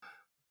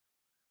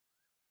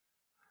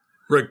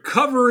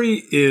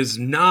Recovery is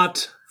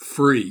not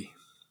free.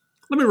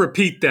 Let me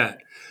repeat that.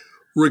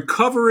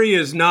 Recovery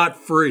is not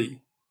free.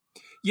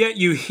 Yet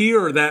you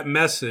hear that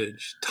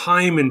message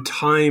time and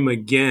time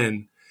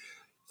again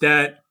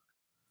that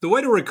the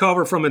way to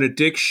recover from an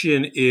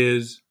addiction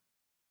is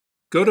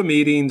go to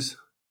meetings,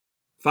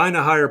 find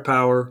a higher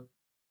power,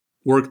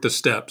 work the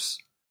steps,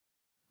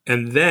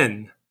 and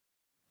then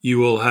you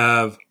will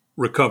have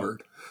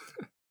recovered.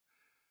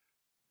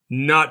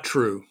 Not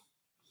true.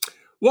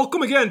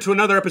 Welcome again to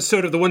another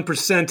episode of the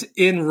 1%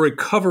 in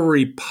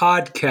Recovery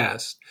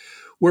podcast,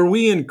 where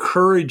we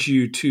encourage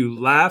you to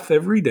laugh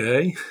every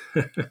day.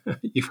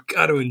 You've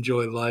got to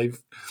enjoy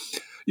life.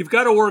 You've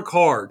got to work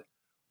hard.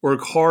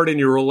 Work hard in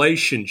your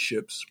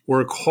relationships.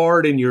 Work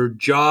hard in your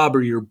job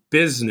or your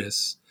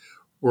business.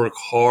 Work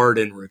hard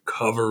in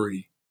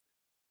recovery.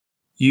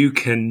 You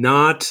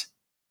cannot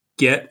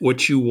get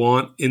what you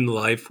want in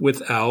life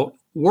without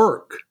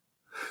work.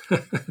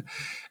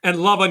 And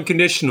love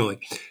unconditionally.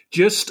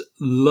 Just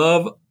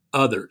love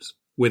others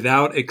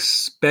without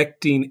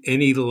expecting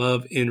any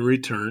love in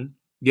return.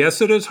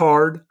 Yes, it is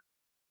hard,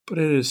 but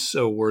it is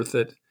so worth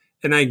it.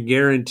 And I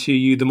guarantee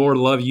you, the more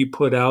love you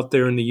put out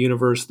there in the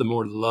universe, the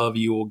more love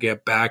you will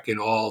get back in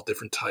all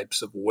different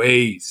types of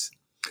ways.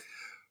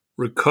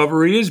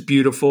 Recovery is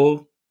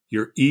beautiful.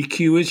 Your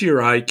EQ is your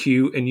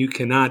IQ, and you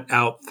cannot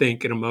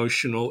outthink an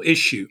emotional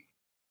issue.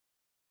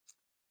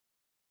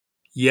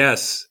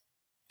 Yes.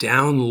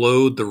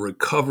 Download the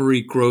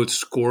Recovery Growth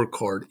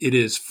Scorecard. It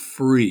is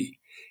free.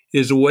 It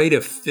is a way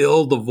to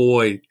fill the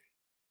void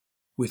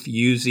with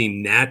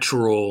using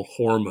natural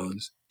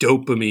hormones,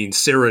 dopamine,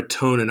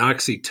 serotonin,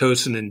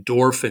 oxytocin,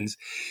 endorphins,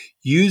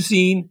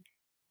 using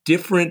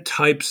different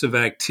types of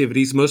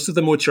activities, most of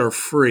them which are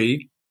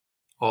free,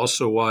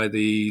 also why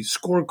the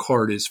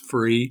scorecard is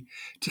free,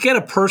 to get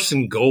a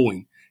person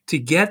going, to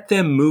get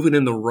them moving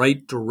in the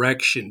right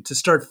direction, to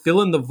start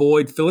filling the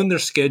void, filling their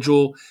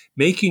schedule,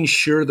 making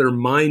sure their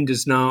mind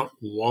does not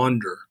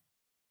wander.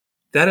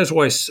 That is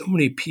why so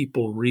many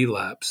people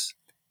relapse,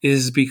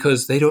 is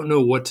because they don't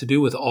know what to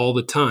do with all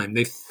the time.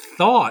 They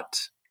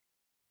thought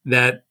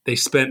that they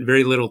spent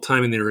very little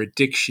time in their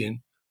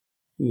addiction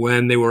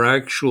when they were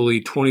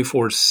actually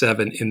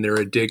 24/7 in their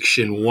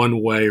addiction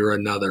one way or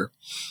another.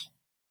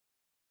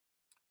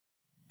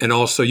 And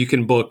also you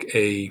can book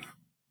a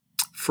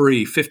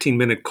free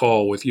 15-minute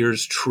call with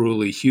yours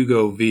truly,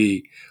 Hugo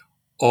V,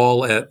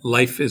 all at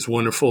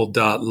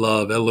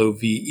lifeiswonderful.love,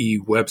 L-O-V-E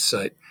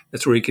website.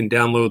 That's where you can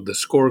download the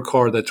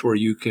scorecard. That's where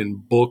you can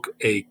book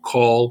a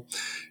call.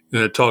 I'm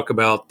going to talk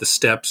about the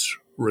steps,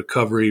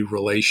 recovery,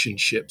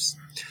 relationships.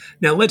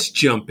 Now let's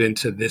jump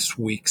into this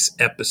week's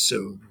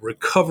episode.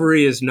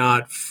 Recovery is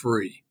not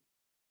free.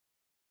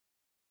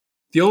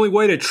 The only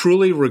way to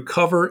truly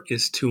recover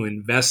is to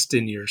invest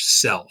in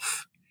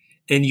yourself.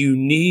 And you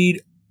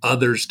need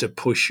others to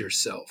push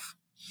yourself.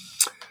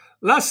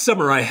 Last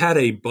summer, I had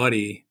a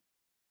buddy,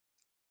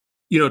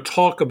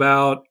 talk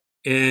about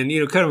and,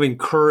 kind of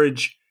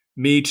encourage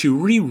me to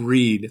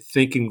reread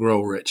Think and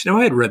Grow Rich. Now,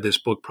 I had read this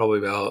book probably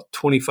about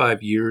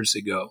 25 years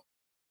ago.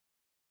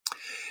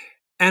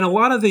 And a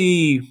lot of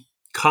the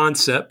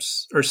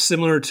concepts are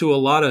similar to a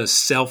lot of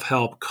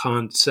self-help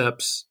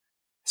concepts,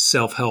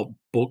 self-help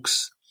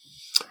books,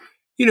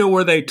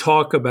 where they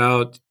talk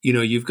about,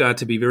 you've got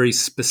to be very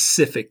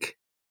specific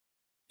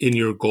in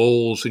your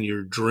goals and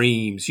your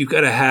dreams. You've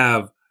got to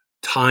have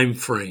time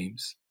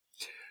frames.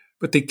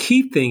 But the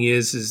key thing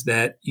is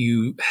that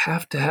you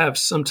have to have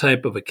some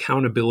type of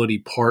accountability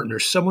partner,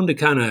 someone to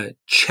kind of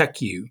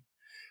check you.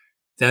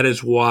 That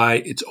is why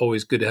it's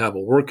always good to have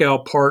a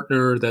workout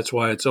partner. That's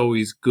why it's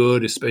always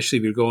good, especially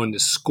if you're going to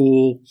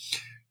school.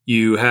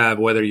 You have,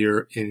 whether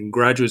you're in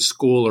graduate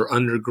school or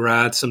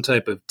undergrad, some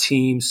type of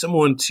team,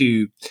 someone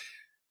to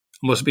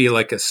almost be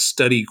like a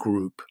study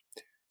group.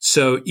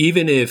 So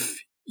even if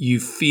you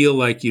feel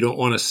like you don't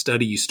want to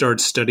study, you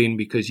start studying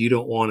because you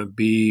don't want to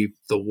be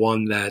the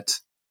one that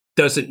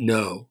doesn't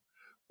know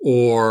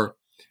or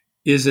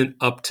isn't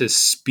up to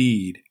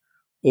speed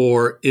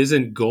or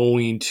isn't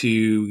going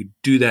to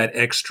do that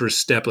extra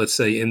step, let's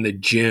say in the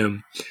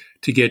gym,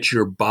 to get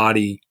your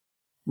body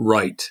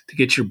right, to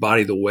get your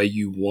body the way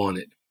you want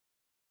it.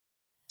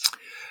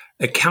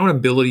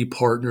 Accountability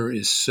partner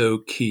is so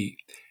key.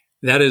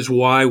 That is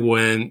why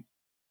when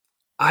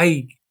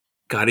I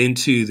got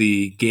into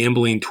the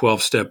gambling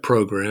 12-step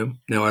program.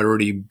 Now, I'd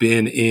already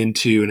been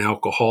into an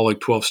alcoholic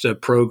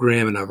 12-step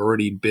program, and I've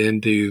already been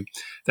to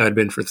that. I'd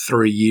been for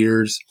 3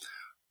 years,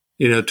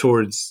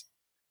 towards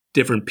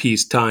different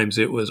peace times.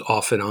 It was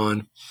off and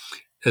on,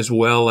 as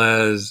well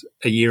as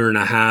a year and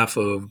a half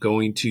of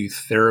going to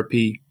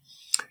therapy.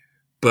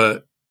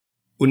 But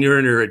when you're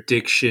in your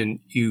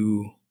addiction,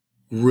 you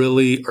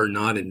really are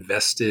not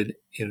invested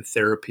in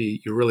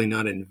therapy. You're really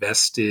not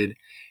invested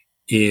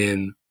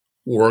in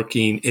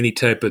working any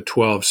type of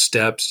 12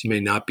 steps. You may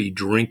not be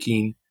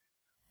drinking,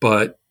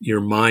 but your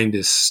mind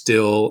is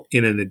still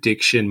in an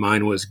addiction.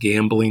 Mine was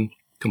gambling,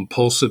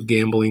 compulsive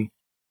gambling.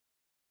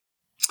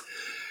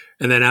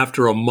 And then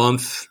after a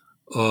month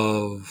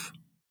of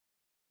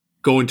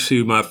going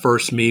to my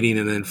first meeting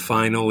and then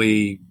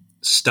finally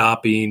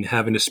stopping,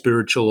 having a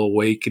spiritual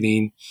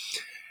awakening,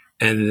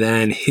 and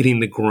then hitting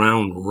the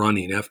ground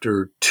running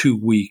after 2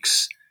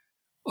 weeks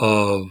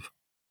of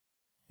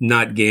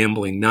not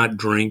gambling, not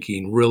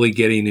drinking, really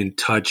getting in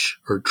touch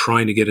or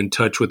trying to get in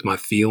touch with my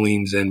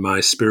feelings and my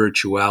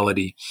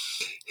spirituality,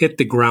 hit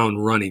the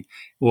ground running.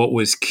 What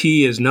was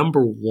key is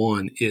number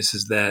one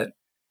is that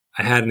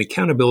I had an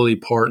accountability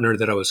partner,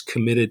 that I was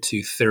committed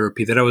to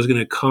therapy, that I was going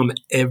to come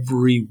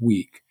every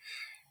week.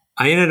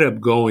 I ended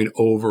up going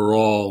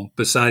overall,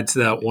 besides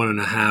that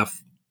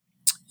 1.5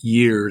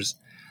 years,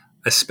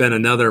 I spent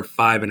another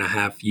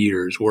 5.5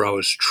 years where I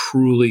was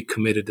truly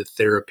committed to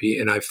therapy,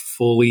 and I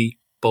fully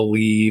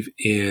believe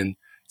in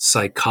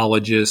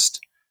psychologists,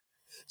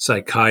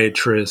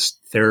 psychiatrists,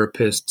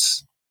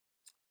 therapists,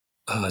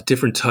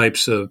 different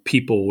types of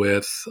people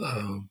with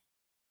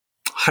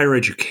higher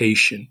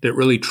education that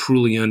really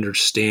truly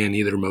understand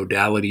either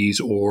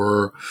modalities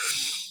or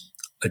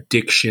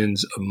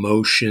addictions,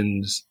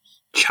 emotions,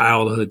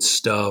 childhood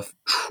stuff,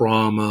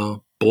 trauma,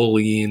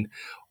 bullying,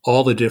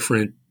 all the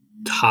different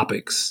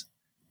topics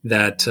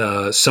that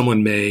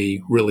someone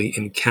may really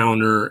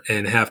encounter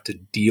and have to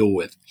deal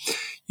with.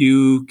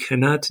 You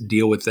cannot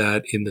deal with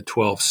that in the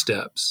 12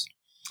 steps.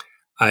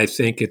 I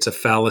think it's a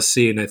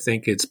fallacy, and I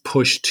think it's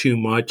pushed too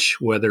much,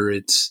 whether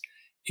it's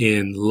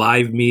in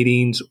live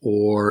meetings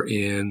or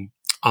in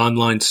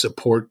online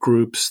support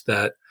groups,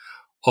 that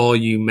all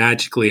you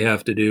magically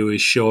have to do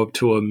is show up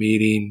to a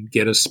meeting,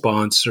 get a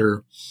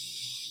sponsor,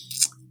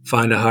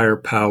 find a higher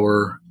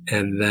power,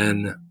 and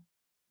then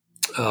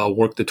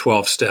work the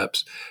 12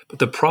 steps. But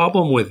the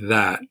problem with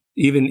that,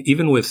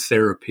 even with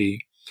therapy,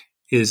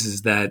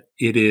 is that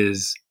it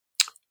is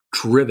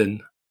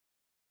driven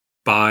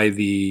by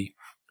the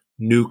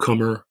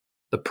newcomer,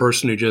 the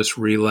person who just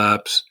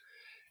relapsed,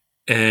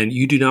 and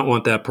you do not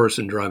want that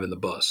person driving the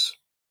bus.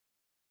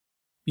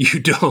 You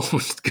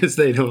don't, because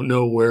they don't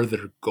know where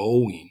they're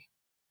going.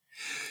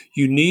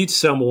 You need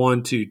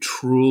someone to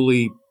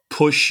truly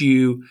push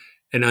you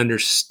and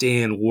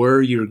understand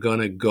where you're going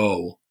to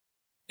go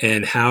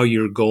and how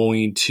you're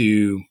going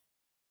to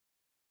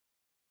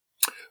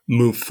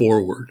move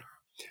forward.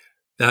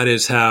 That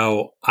is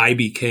how I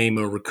became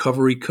a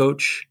recovery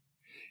coach,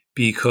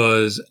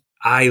 because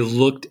I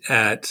looked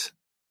at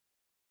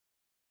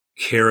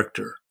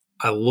character.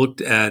 I looked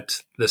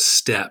at the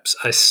steps.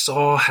 I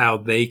saw how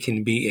they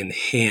can be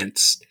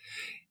enhanced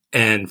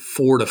and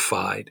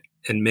fortified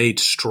and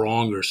made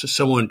stronger, so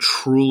someone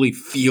truly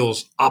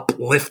feels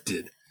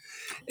uplifted,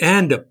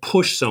 and to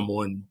push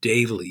someone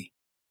daily.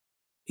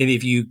 And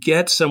if you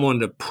get someone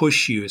to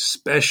push you,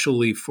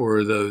 especially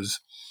for those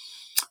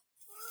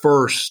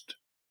first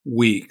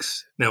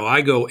weeks, now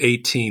I go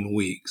 18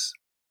 weeks,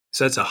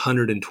 so that's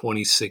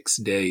 126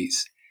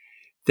 days.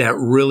 That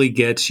really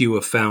gets you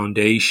a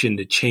foundation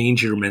to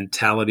change your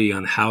mentality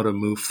on how to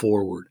move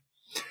forward.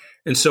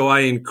 And so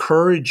I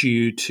encourage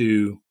you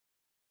to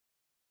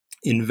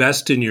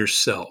invest in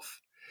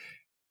yourself,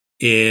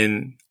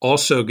 in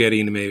also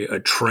getting maybe a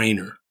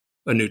trainer,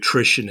 a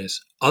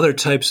nutritionist, other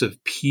types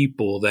of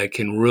people that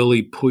can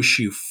really push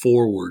you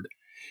forward,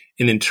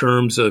 and in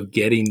terms of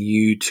getting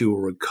you to a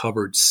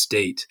recovered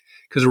state.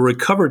 Because a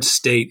recovered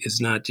state is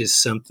not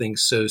just something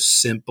so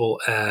simple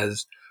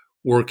as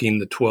working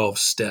the 12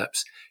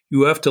 steps.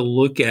 You have to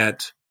look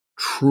at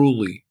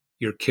truly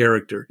your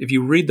character. If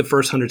you read the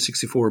first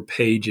 164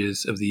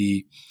 pages of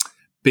the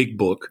big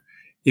book,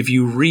 if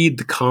you read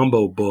the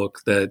combo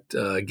book that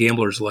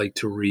gamblers like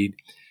to read,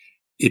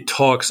 it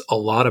talks a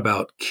lot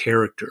about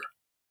character,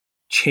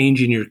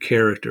 changing your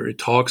character. It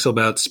talks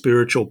about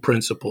spiritual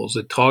principles.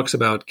 It talks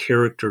about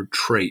character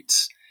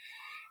traits.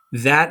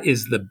 That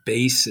is the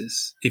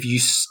basis. If you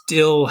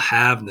still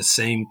have the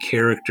same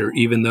character,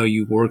 even though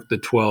you work the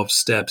 12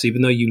 steps,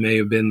 even though you may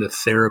have been to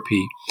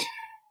therapy,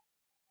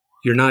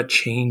 you're not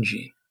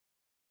changing.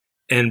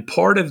 And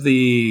part of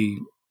the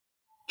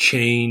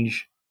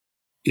change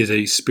is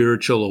a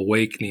spiritual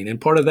awakening.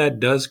 And part of that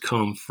does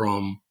come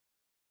from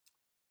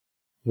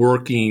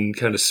working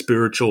kind of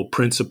spiritual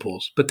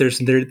principles. But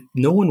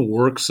no one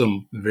works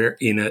them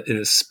in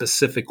a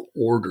specific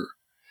order.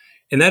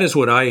 And that is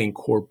what I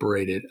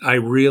incorporated. I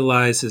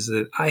realized is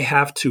that I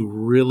have to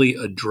really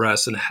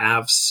address and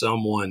have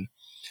someone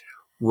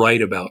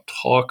write about,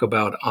 talk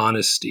about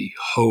honesty,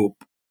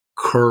 hope,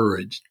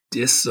 courage,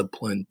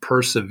 discipline,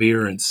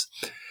 perseverance,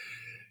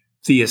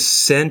 the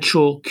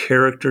essential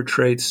character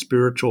traits,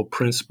 spiritual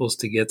principles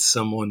to get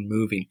someone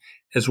moving,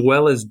 as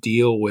well as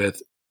deal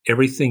with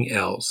everything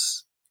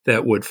else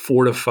that would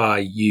fortify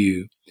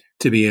you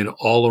to be an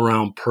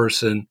all-around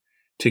person,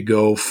 to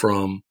go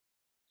from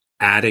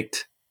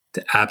addict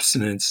to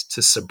abstinence,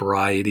 to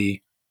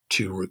sobriety,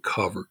 to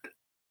recovered,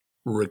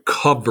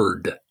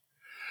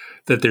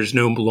 that there's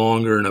no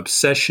longer an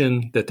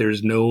obsession, that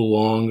there's no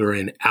longer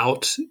an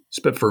out.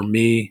 But for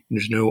me,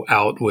 there's no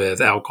out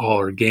with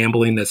alcohol or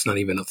gambling. That's not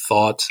even a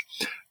thought.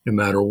 No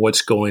matter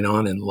what's going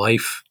on in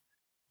life,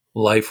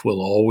 life will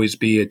always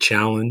be a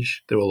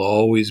challenge. There will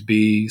always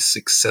be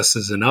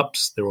successes and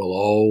ups. There will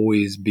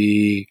always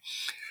be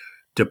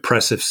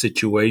depressive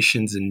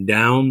situations and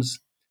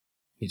downs,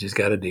 you just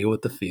got to deal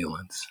with the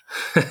feelings.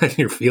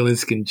 Your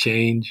feelings can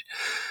change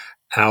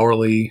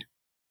hourly,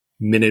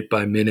 minute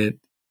by minute,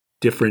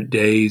 different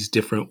days,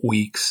 different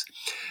weeks.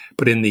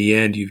 But in the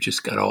end, you've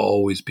just got to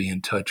always be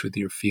in touch with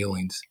your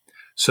feelings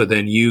so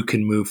then you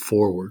can move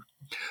forward.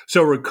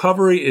 So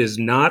recovery is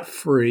not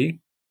free.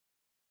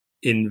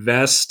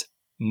 Invest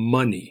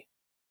money.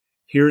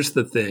 Here's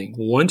the thing.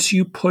 Once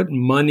you put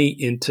money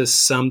into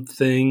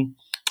something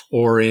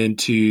or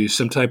into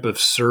some type of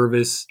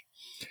service,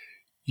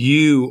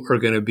 you are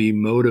going to be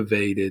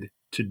motivated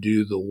to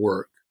do the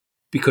work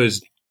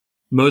because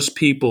most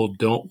people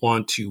don't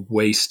want to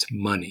waste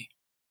money,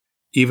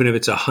 even if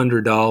it's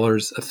 $100,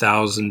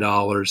 $1,000,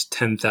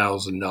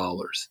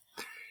 $10,000.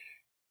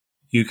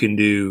 You can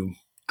do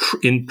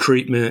in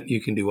treatment,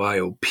 you can do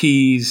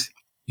IOPs,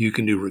 you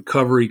can do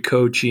recovery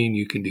coaching,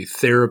 you can do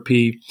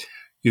therapy,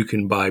 you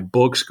can buy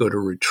books, go to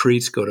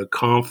retreats, go to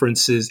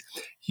conferences.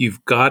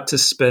 You've got to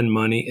spend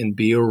money and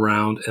be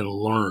around and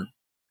learn.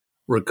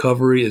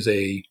 Recovery is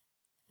a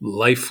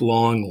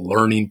lifelong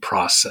learning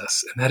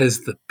process, and that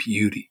is the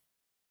beauty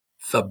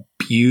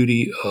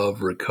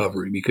of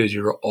recovery, because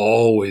you're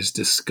always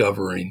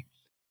discovering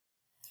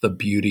the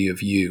beauty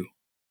of you,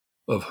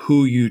 of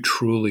who you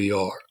truly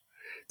are,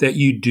 that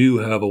you do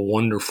have a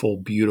wonderful,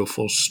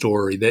 beautiful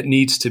story that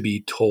needs to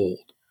be told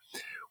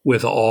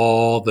with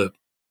all the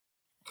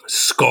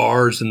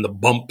scars and the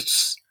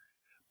bumps,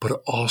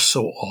 but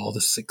also all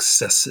the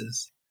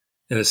successes.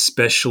 And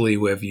especially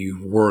when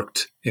you've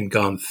worked and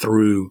gone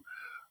through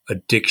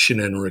addiction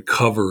and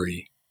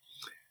recovery,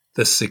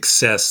 the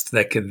success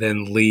that can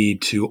then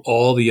lead to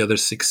all the other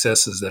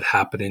successes that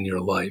happen in your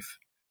life.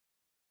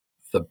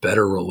 The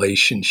better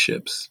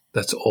relationships.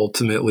 That's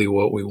ultimately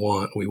what we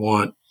want. We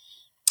want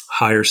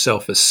higher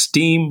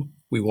self-esteem.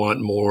 We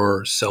want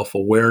more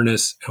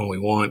self-awareness, and we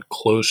want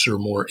closer,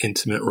 more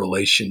intimate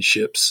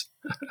relationships.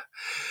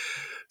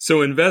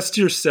 So invest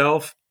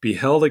yourself, be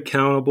held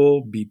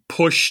accountable, be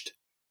pushed.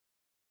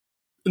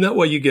 And that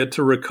way you get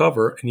to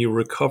recover, and you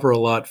recover a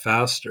lot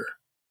faster.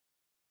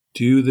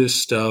 Do this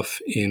stuff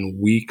in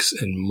weeks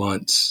and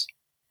months,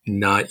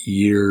 not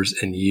years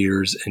and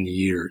years and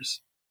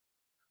years.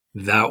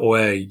 That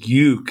way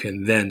you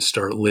can then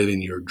start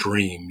living your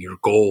dream, your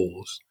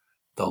goals,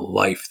 the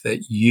life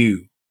that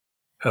you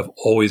have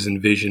always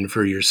envisioned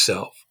for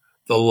yourself,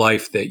 the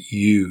life that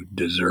you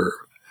deserve.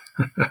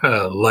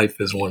 Life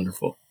is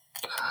wonderful.